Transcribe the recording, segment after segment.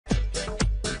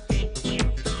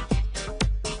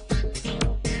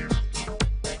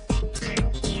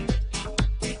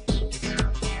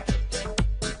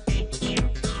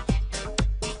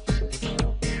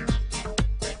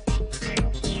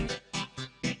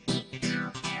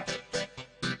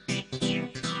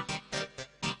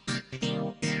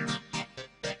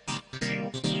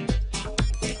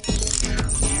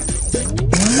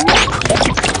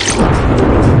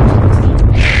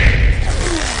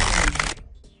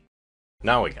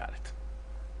Now we got it.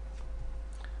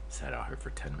 Sat out here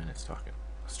for 10 minutes talking.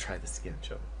 Let's try this again,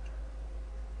 shall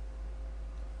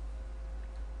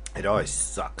we? It always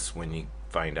sucks when you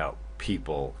find out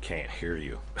people can't hear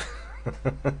you.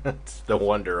 It's the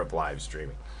wonder of live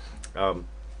streaming. Let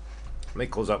me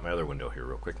close out my other window here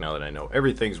real quick now that I know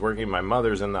everything's working. My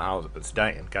mother's in the house. It's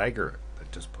Diane Geiger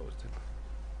that just posted.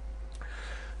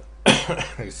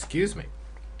 Excuse me.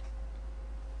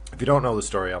 If you don't know the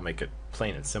story, I'll make it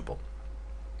plain and simple.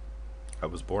 I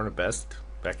was born at Best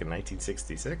back in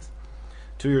 1966.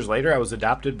 2 years later, I was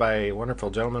adopted by a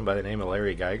wonderful gentleman by the name of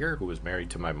Larry Geiger, who was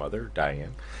married to my mother,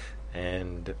 Diane.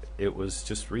 And it was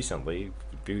just recently,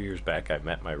 a few years back, I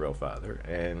met my real father,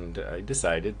 and I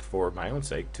decided, for my own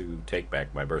sake, to take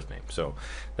back my birth name. So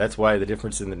that's why the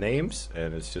difference in the names,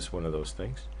 and it's just one of those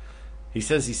things. He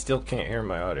says he still can't hear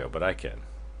my audio, but I can.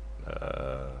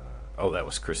 Oh, that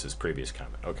was Chris's previous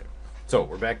comment. Okay. So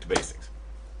we're back to basics.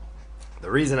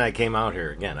 The reason I came out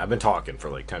here, again, I've been talking for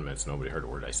like 10 minutes. Nobody heard a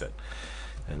word I said.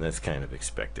 And that's kind of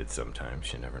expected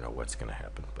sometimes. You never know what's going to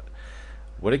happen. But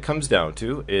what it comes down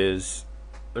to is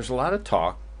there's a lot of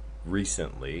talk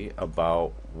recently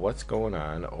about what's going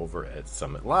on over at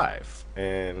Summit Live.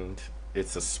 And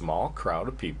it's a small crowd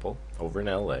of people over in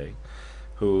LA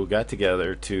who got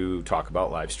together to talk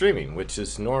about live streaming, which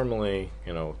is normally,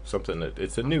 you know, something that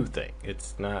it's a new thing.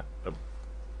 It's not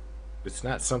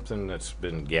something that's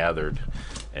been gathered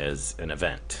as an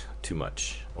event too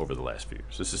much over the last few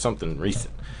years. This is something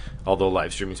recent. Although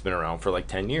live streaming's been around for like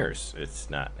 10 years. It's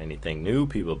not anything new.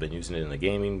 People have been using it in the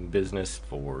gaming business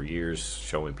for years,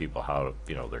 showing people how,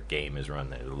 you know, their game is run.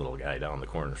 There's a little guy down the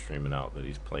corner streaming out that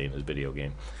he's playing his video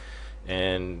game.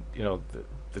 And, you know,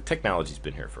 the technology's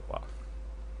been here for a while.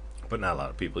 But not a lot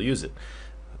of people use it.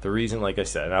 The reason, like I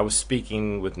said, I was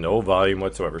speaking with no volume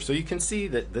whatsoever. So you can see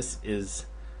that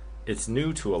it's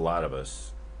new to a lot of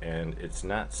us, and it's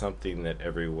not something that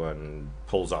everyone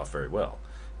pulls off very well.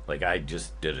 Like, I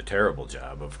just did a terrible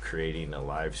job of creating a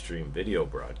live stream video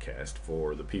broadcast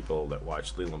for the people that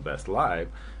watch Leland Best Live,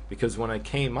 because when I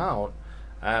came out,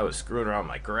 I was screwing around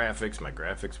my graphics. My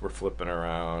graphics were flipping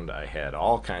around. I had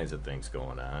all kinds of things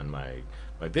going on. My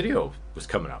video was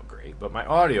coming out great, but my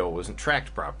audio wasn't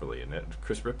tracked properly. And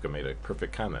Chris Ripka made a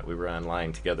perfect comment. We were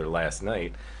online together last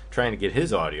night trying to get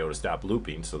his audio to stop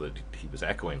looping so that he was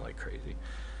echoing like crazy.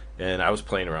 And I was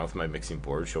playing around with my mixing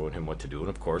board, showing him what to do. And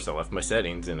of course, I left my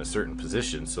settings in a certain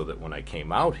position so that when I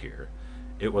came out here,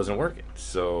 it wasn't working.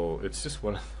 So it's just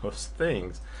one of those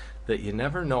things that you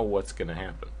never know what's going to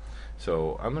happen.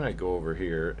 So I'm going to go over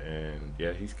here, and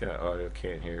yeah, he's got audio,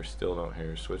 can't hear, still don't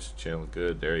hear, switch channel,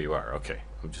 good, there you are. Okay,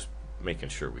 I'm just making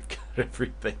sure we've got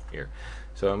everything here.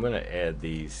 So I'm going to add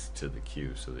these to the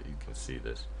queue so that you can see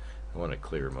this. I want to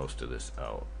clear most of this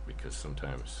out because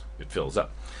sometimes it fills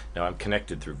up. Now I'm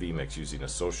connected through vMix using a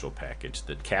social package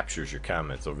that captures your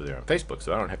comments over there on Facebook,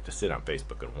 so I don't have to sit on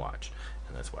Facebook and watch,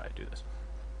 and that's why I do this.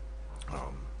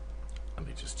 Let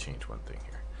me just change one thing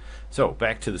here. So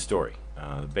back to the story.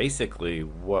 Basically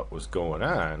what was going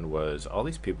on was all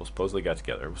these people supposedly got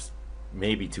together. It was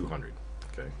maybe 200.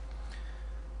 Okay,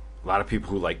 a lot of people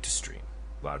who like to stream,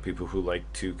 a lot of people who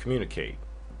like to communicate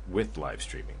with live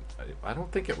streaming. I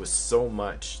don't think it was so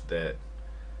much that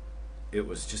it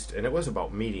was just, and it was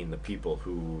about meeting the people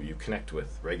who you connect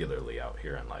with regularly out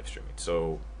here on live streaming.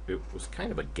 So it was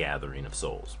kind of a gathering of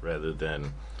souls rather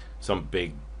than some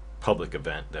big public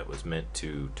event that was meant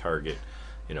to target,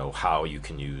 you know, how you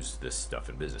can use this stuff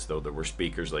in business. Though there were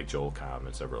speakers like Joel Comm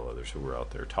and several others who were out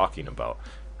there talking about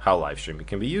how live streaming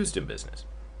can be used in business.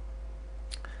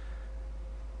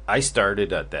 I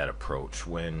started at that approach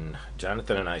when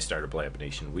Jonathan and I started Blab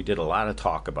Nation. We did a lot of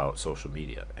talk about social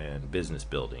media and business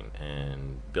building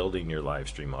and building your live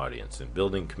stream audience and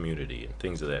building community and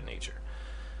things of that nature.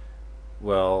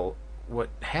 Well, what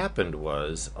happened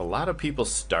was a lot of people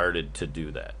started to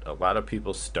do that. A lot of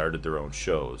people started their own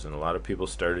shows, and a lot of people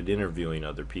started interviewing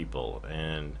other people.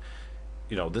 And,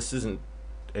 you know, this isn't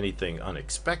anything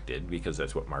unexpected because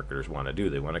that's what marketers want to do.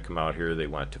 They want to come out here, they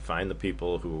want to find the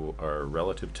people who are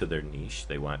relative to their niche,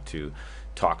 they want to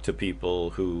talk to people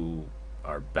who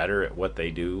are better at what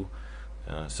they do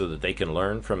so that they can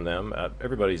learn from them.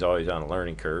 Everybody's always on a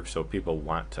learning curve, so people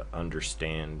want to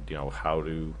understand, you know, how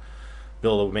to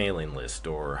build a mailing list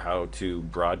or how to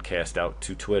broadcast out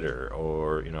to Twitter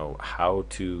or, you know, how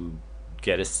to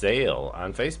get a sale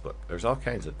on Facebook. There's all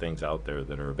kinds of things out there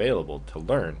that are available to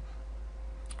learn.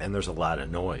 And there's a lot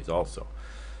of noise also.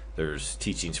 There's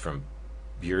teachings from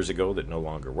years ago that no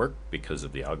longer work because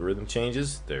of the algorithm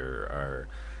changes. There are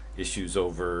issues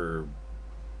over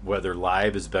whether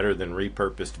live is better than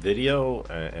repurposed video,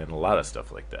 and a lot of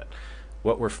stuff like that.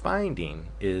 What we're finding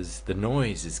is the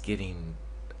noise is getting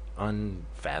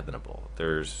unfathomable.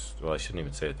 Well, I shouldn't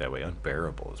even say it that way.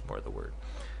 Unbearable is more the word.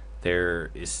 There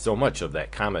is so much of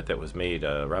that comment that was made.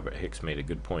 Robert Hicks made a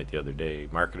good point the other day.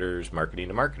 Marketers marketing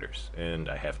to marketers. And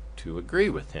I have to agree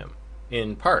with him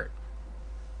in part.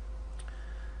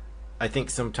 I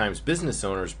think sometimes business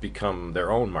owners become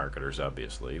their own marketers,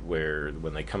 obviously, where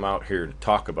when they come out here to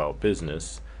talk about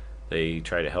business, they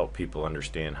try to help people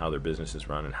understand how their business is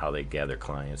run and how they gather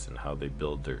clients and how they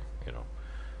build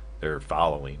their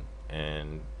following.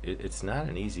 And it's not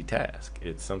an easy task.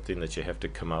 It's something that you have to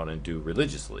come out and do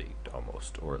religiously,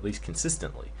 almost, or at least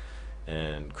consistently.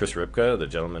 And Chris Ripka, the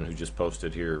gentleman who just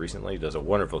posted here recently, does a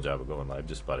wonderful job of going live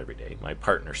just about every day. My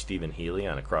partner, Stephen Healy,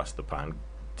 on Across the Pond,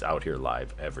 is out here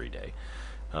live every day.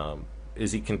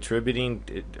 Is he contributing,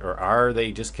 or are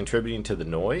they just contributing to the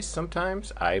noise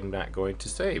sometimes? I'm not going to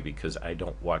say, because I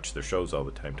don't watch their shows all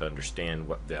the time to understand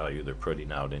what value they're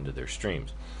putting out into their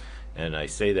streams. And I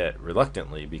say that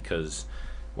reluctantly because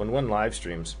when one live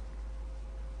streams,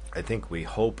 I think we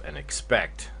hope and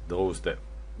expect those that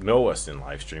know us in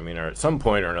live streaming are at some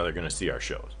point or another going to see our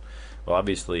shows. Well,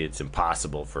 obviously it's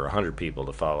impossible for 100 people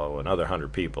to follow another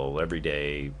 100 people every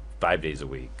day, 5 days a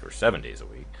week or 7 days a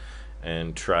week,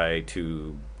 and try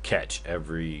to catch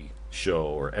every show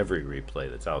or every replay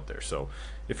that's out there. So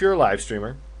if you're a live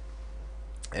streamer,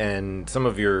 and some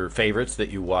of your favorites that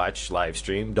you watch live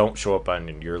stream don't show up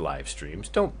on your live streams,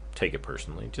 don't take it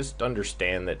personally. Just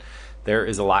understand that there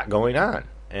is a lot going on.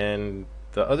 And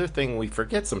the other thing we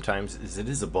forget sometimes is it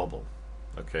is a bubble.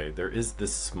 Okay, there is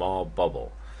this small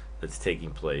bubble that's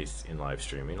taking place in live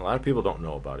streaming. A lot of people don't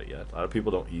know about it yet. A lot of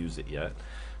people don't use it yet.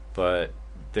 But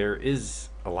there is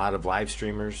a lot of live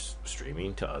streamers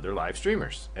streaming to other live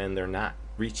streamers, and they're not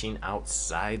reaching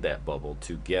outside that bubble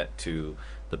to get to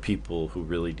the people who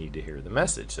really need to hear the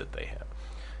message that they have.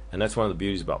 And that's one of the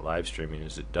beauties about live streaming,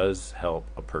 is it does help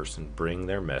a person bring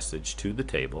their message to the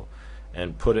table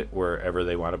and put it wherever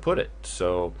they want to put it.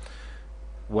 So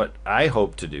what I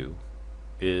hope to do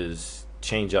is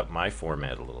change up my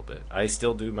format a little bit. I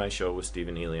still do my show with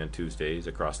Stephen Healy on Tuesdays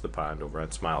across the pond over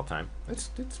on Smile Time. It's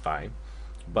fine.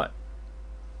 But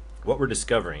what we're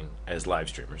discovering as live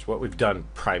streamers, what we've done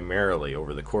primarily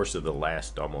over the course of the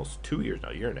last almost 2 years now,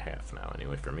 a year and a half now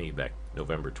anyway for me, back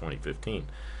November 2015,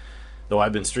 though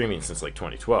I've been streaming since like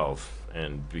 2012,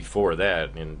 and before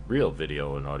that in real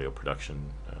video and audio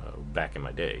production back in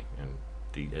my day,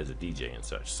 and as a DJ and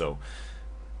such. So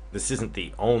this isn't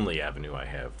the only avenue I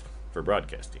have for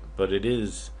broadcasting, but it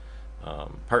is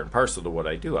part and parcel to what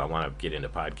I do. I want to get into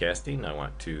podcasting. I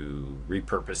want to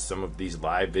repurpose some of these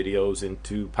live videos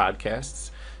into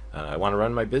podcasts. I want to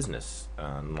run my business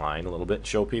online a little bit,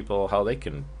 show people how they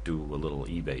can do a little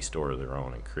eBay store of their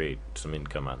own and create some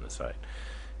income on the side.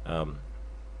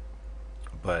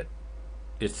 But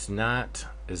it's not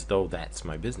as though that's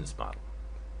my business model.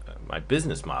 My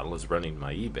business model is running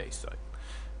my eBay site,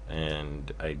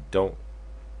 and I don't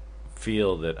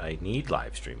feel that I need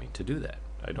live streaming to do that.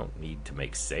 I don't need to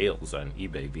make sales on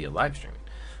eBay via live streaming,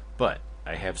 but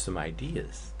I have some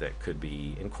ideas that could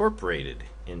be incorporated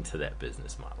into that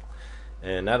business model.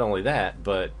 And not only that,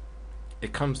 but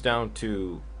it comes down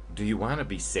to, do you want to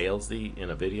be salesy in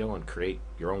a video and create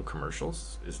your own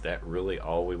commercials? Is that really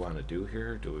all we want to do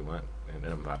here? Do we want,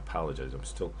 and I apologize, I'm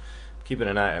still keeping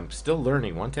an eye, I'm still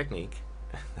learning one technique,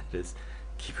 that is,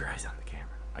 keep your eyes on the camera.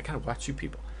 I gotta watch you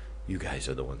people. You guys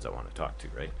are the ones I want to talk to,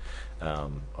 right?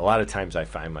 A lot of times I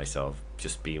find myself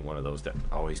just being one of those that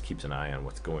always keeps an eye on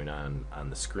what's going on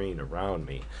the screen around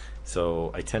me.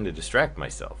 So I tend to distract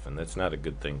myself, and that's not a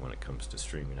good thing when it comes to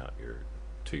streaming out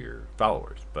to your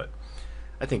followers. But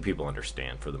I think people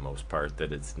understand for the most part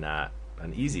that it's not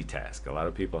an easy task. A lot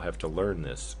of people have to learn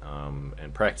this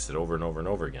and practice it over and over and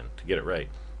over again to get it right.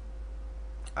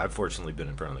 I've fortunately been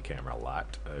in front of the camera a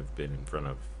lot. I've been in front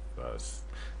of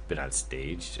been on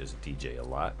stage as a DJ a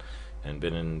lot, and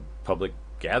been in public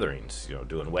gatherings,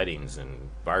 doing weddings and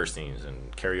bar scenes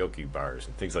and karaoke bars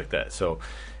and things like that. So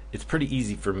it's pretty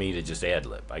easy for me to just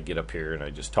ad-lib. I get up here and I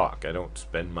just talk. I don't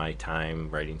spend my time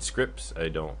writing scripts. I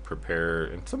don't prepare,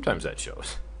 and sometimes that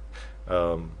shows.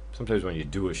 Sometimes when you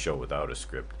do a show without a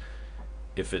script,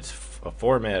 if it's a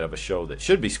format of a show that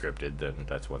should be scripted, then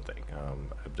that's one thing.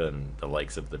 I've done the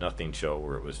likes of the Nothing Show,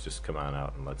 where it was just come on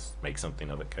out and let's make something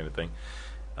of it kind of thing.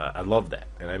 I love that,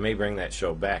 and I may bring that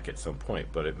show back at some point,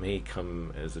 but it may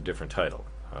come as a different title.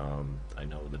 I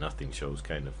know the Nothing Show is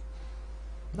kind of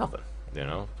nothing,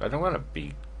 I don't want to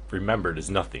be remembered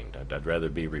as nothing. I'd rather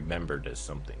be remembered as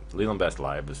something. Leland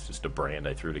BCBLive is just a brand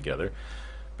I threw together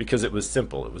because it was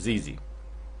simple, it was easy.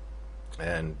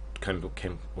 and kind of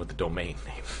came with a domain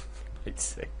name, I'd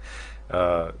say.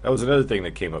 That was another thing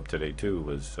that came up today too.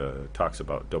 Was talks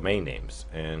about domain names,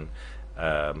 and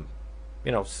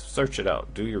search it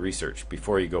out. Do your research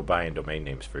before you go buying domain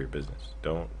names for your business.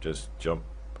 Don't just jump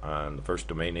on the first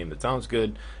domain name that sounds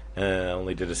good,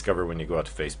 only to discover when you go out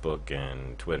to Facebook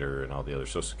and Twitter and all the other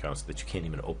social accounts that you can't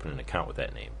even open an account with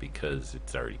that name because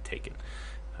it's already taken.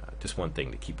 Just one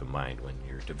thing to keep in mind when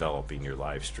you're developing your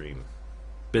live stream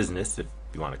business, if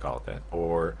you want to call it that,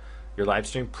 or your live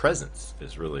stream presence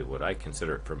is really what I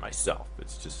consider it for myself.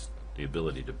 It's just the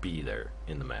ability to be there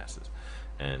in the masses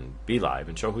and be live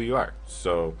and show who you are.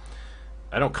 So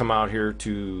I don't come out here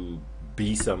to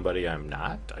be somebody I'm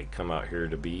not. I come out here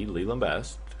to be Leland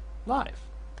Best live.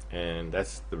 And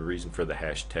that's the reason for the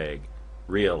hashtag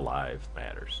Real Live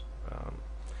Matters.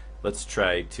 Let's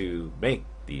try to make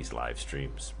these live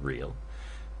streams real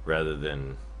rather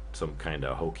than some kind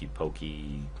of hokey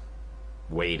pokey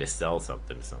way to sell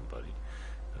something to somebody.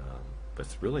 But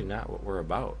it's really not what we're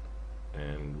about.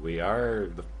 And we are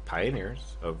the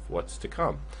pioneers of what's to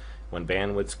come. When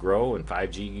bandwidths grow and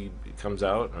 5G comes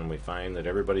out and we find that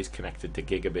everybody's connected to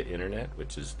gigabit internet,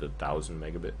 which is the 1,000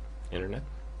 megabit internet,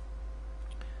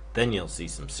 then you'll see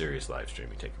some serious live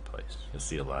streaming taking place. You'll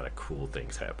see a lot of cool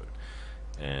things happen.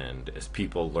 And as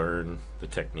people learn the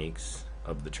techniques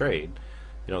of the trade,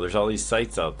 there's all these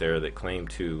sites out there that claim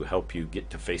to help you get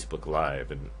to Facebook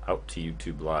Live and out to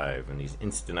YouTube Live and these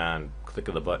instant on click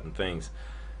of the button things.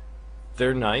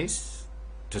 They're nice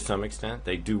to some extent.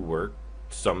 They do work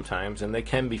sometimes and they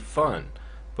can be fun.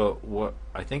 But what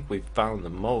I think we've found the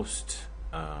most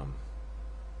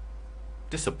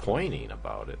disappointing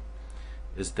about it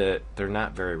is that they're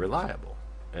not very reliable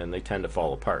and they tend to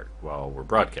fall apart while we're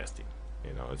broadcasting.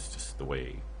 It's just the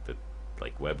way that,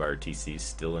 like, WebRTC is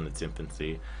still in its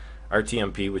infancy.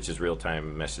 RTMP, which is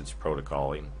real-time message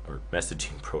protocoling or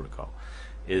messaging protocol,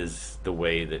 is the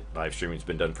way that live streaming's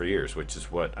been done for years, which is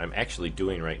what I'm actually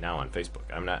doing right now on Facebook.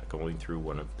 I'm not going through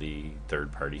one of the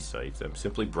third-party sites. I'm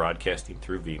simply broadcasting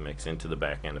through vMix into the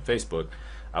back end of Facebook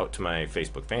out to my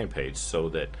Facebook fan page so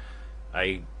that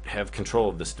I have control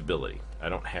of the stability. I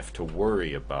don't have to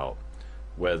worry about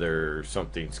whether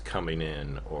something's coming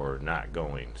in or not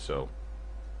going. So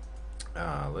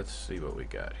let's see what we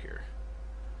got here.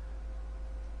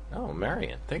 Oh,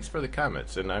 Marion, thanks for the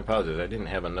comments. And I apologize, I didn't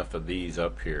have enough of these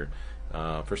up here.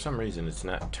 For some reason, it's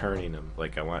not turning them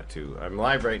like I want to. I'm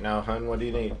live right now, hun. What do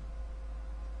you need?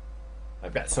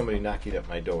 I've got somebody knocking at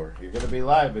my door. You're going to be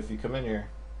live if you come in here.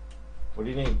 What do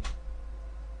you need?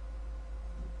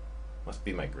 Must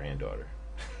be my granddaughter.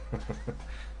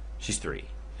 She's 3,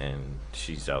 and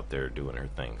she's out there doing her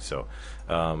thing. So,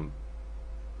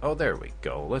 oh, there we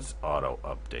go. Let's auto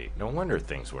update. No wonder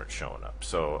things weren't showing up.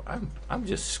 So I'm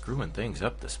just screwing things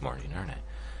up this morning, aren't I?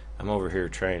 I'm over here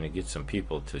trying to get some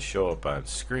people to show up on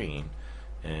screen,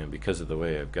 and because of the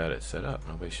way I've got it set up,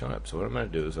 nobody's showing up. So what I'm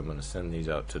going to do is I'm going to send these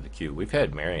out to the queue. We've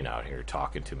had Marion out here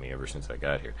talking to me ever since I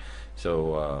got here.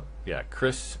 So yeah,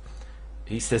 Chris,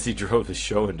 he says he drove the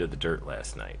show into the dirt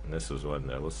last night, and this was one.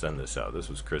 We'll send this out. This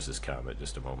was Chris's comment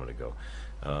just a moment ago.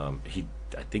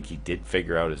 I think he did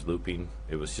figure out his looping.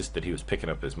 It was just that he was picking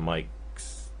up his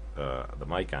the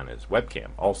mic on his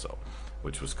webcam also,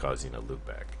 which was causing a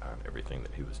loopback on everything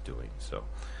that he was doing. So,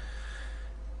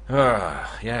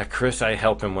 yeah, Chris, I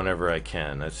help him whenever I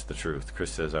can. That's the truth.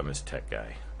 Chris says I'm his tech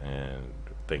guy, and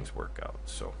things work out.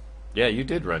 So, yeah, you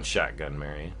did run shotgun,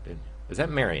 Marion, didn't you? Is that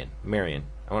Marion? Marion.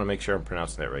 I want to make sure I'm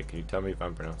pronouncing that right. Can you tell me if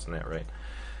I'm pronouncing that right?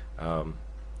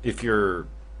 If you're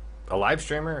a live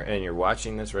streamer and you're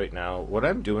watching this right now, what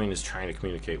I'm doing is trying to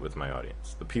communicate with my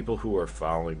audience, the people who are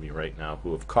following me right now,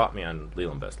 who have caught me on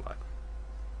Leland Best Live.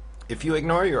 If you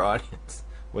ignore your audience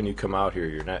when you come out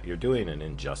here, you're doing an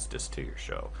injustice to your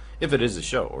show. If it is a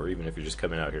show, or even if you're just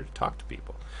coming out here to talk to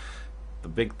people. The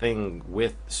big thing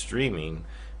with streaming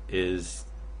is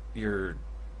you're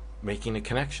making a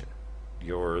connection.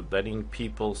 You're letting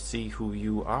people see who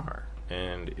you are.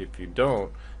 And if you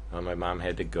don't, my mom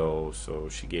had to go, so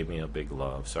she gave me a big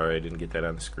love. Sorry I didn't get that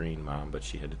on the screen, Mom, but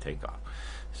she had to take off.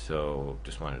 So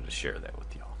just wanted to share that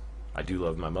with y'all. I do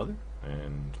love my mother,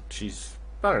 and she's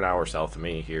about an hour south of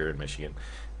me here in Michigan.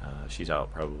 She's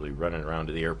out probably running around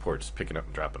to the airports, picking up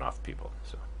and dropping off people.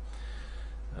 So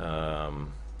let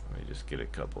me just get a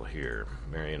couple here.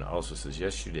 Marion also says,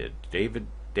 yes, you did.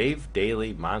 Dave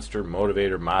Daly, monster,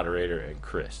 motivator, moderator, and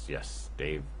Chris. Yes,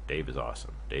 Dave is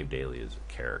awesome. Dave Daly is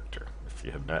a character. If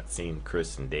you have not seen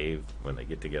Chris and Dave when they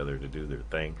get together to do their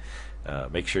thing,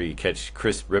 make sure you catch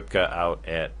Chris Ripka out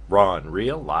at Raw and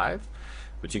Real Live,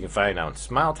 which you can find on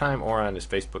Smile Time or on his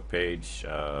Facebook page.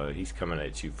 He's coming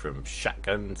at you from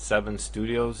Shotgun 7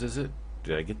 Studios, is it?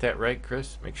 Did I get that right,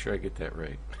 Chris? Make sure I get that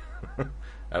right.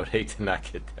 I would hate to not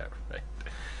get that right.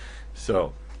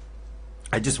 So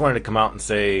I just wanted to come out and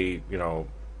say,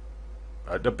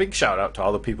 a big shout out to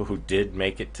all the people who did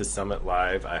make it to Summit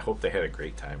Live. I hope they had a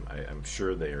great time. I'm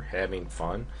sure they are having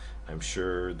fun. I'm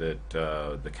sure that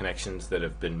the connections that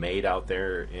have been made out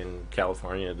there in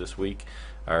California this week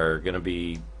are going to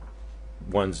be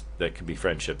ones that could be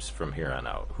friendships from here on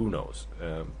out. Who knows?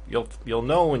 You'll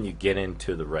know when you get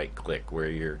into the right clique where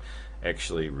you're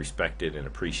actually respected and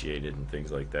appreciated and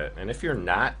things like that. And if you're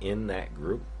not in that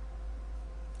group,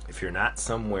 if you're not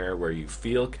somewhere where you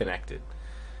feel connected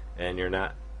and you're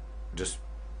not just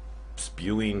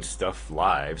spewing stuff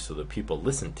live so that people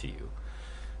listen to you,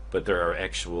 but there are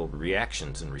actual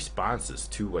reactions and responses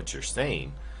to what you're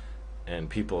saying, and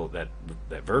people that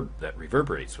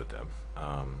reverberates with them,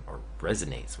 or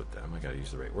resonates with them. I gotta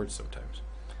use the right words sometimes.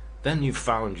 Then you've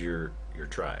found your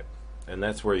tribe, and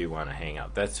that's where you want to hang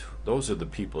out. Those are the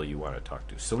people you want to talk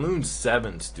to. Saloon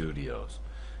 7 Studios,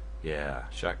 yeah,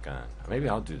 shotgun. Maybe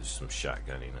I'll do some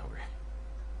shotgunning over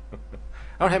here.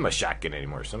 I don't have my shotgun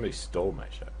anymore. Somebody stole my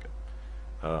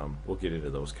shotgun. We'll get into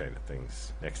those kind of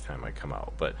things next time I come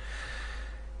out. But,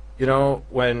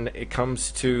 when it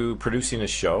comes to producing a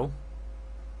show,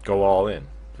 go all in.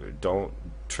 Don't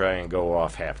try and go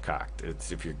off half-cocked.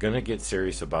 If you're going to get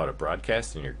serious about a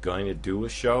broadcast and you're going to do a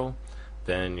show,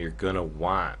 then you're going to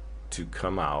want to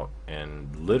come out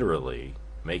and literally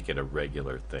make it a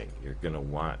regular thing. You're going to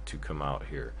want to come out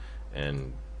here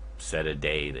and set a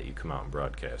day that you come out and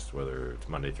broadcast, whether it's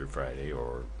Monday through Friday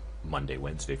or Monday,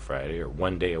 Wednesday, Friday, or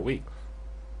one day a week.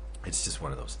 It's just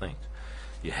one of those things.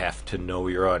 You have to know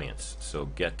your audience, so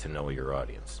get to know your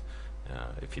audience.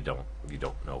 If you don't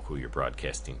know who you're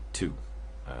broadcasting to.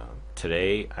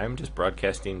 Today, I'm just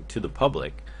broadcasting to the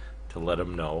public to let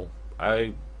them know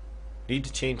I need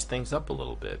to change things up a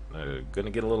little bit. I'm going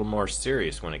to get a little more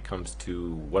serious when it comes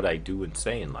to what I do and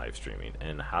say in live streaming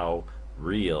and how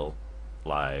real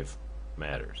live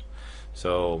matters.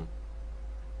 So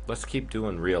let's keep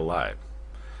doing real live.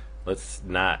 Let's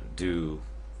not do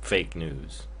fake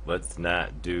news. Let's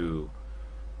not do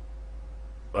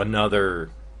another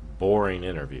boring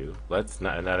interview. Let's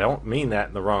not, and I don't mean that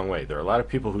in the wrong way. There are a lot of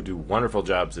people who do wonderful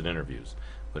jobs at interviews,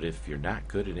 but if you're not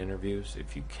good at interviews,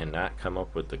 if you cannot come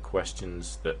up with the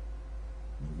questions that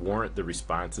warrant the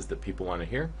responses that people want to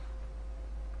hear,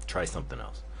 try something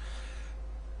else.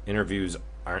 Interviews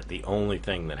aren't the only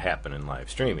thing that happen in live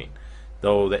streaming,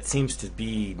 though that seems to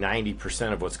be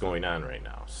 90% of what's going on right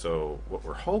now. So what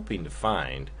we're hoping to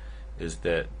find is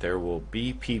that there will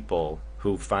be people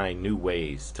who find new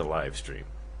ways to live stream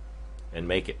and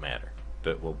make it matter,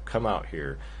 that will come out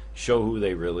here, show who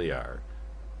they really are,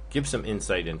 give some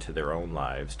insight into their own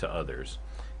lives to others,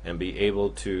 and be able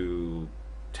to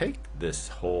take this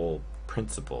whole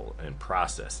principle and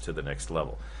process to the next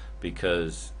level.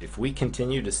 Because if we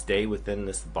continue to stay within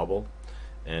this bubble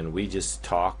and we just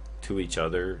talk to each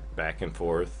other back and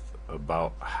forth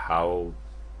about how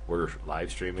we're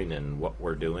live streaming and what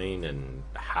we're doing and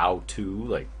how to,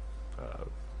 like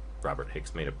Robert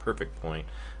Hicks made a perfect point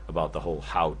about the whole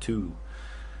how-to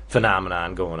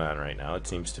phenomenon going on right now. It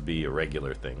seems to be a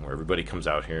regular thing where everybody comes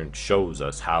out here and shows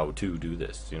us how to do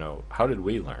this. How did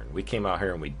we learn? We came out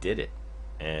here and we did it.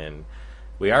 And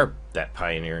we are that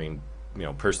pioneering,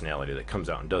 personality that comes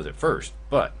out and does it first.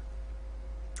 But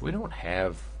we don't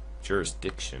have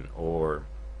jurisdiction, or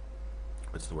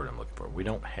what's the word I'm looking for? We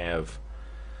don't have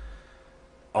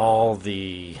all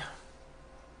the...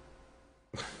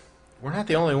 We're not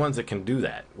the only ones that can do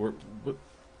that.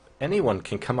 Anyone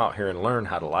can come out here and learn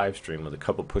how to live stream with a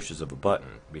couple pushes of a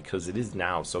button, because it is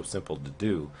now so simple to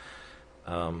do.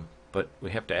 But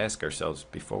we have to ask ourselves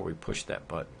before we push that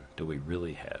button, do we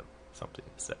really have something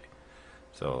to say?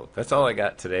 So that's all I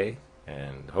got today,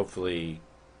 and hopefully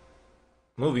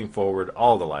moving forward,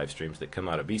 all the live streams that come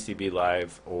out of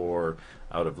BCBLive or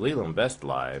out of Leland Best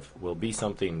Live will be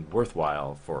something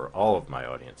worthwhile for all of my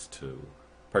audience to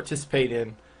participate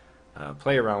in,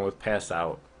 play around with, pass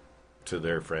out to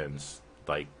their friends,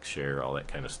 like, share, all that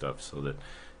kind of stuff, so that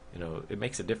it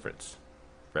makes a difference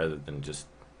rather than just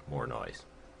more noise.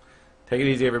 Take it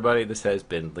easy, everybody. This has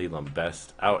been Leland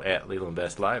Best out at Leland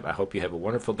Best Live. I hope you have a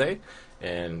wonderful day.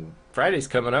 And Friday's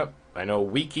coming up. I know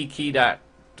wikiki.party,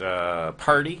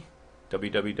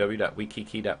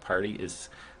 www.wikiki.party is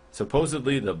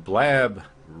supposedly the Blab.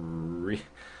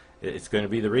 It's going to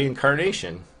be the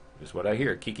reincarnation, is what I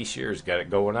hear. Kiki Shear's got it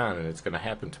going on, and it's going to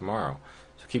happen tomorrow.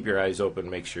 So keep your eyes open.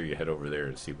 Make sure you head over there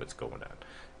and see what's going on.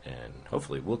 And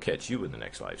hopefully we'll catch you in the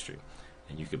next live stream.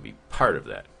 And you can be part of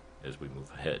that as we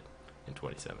move ahead in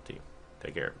 2017.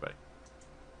 Take care, everybody.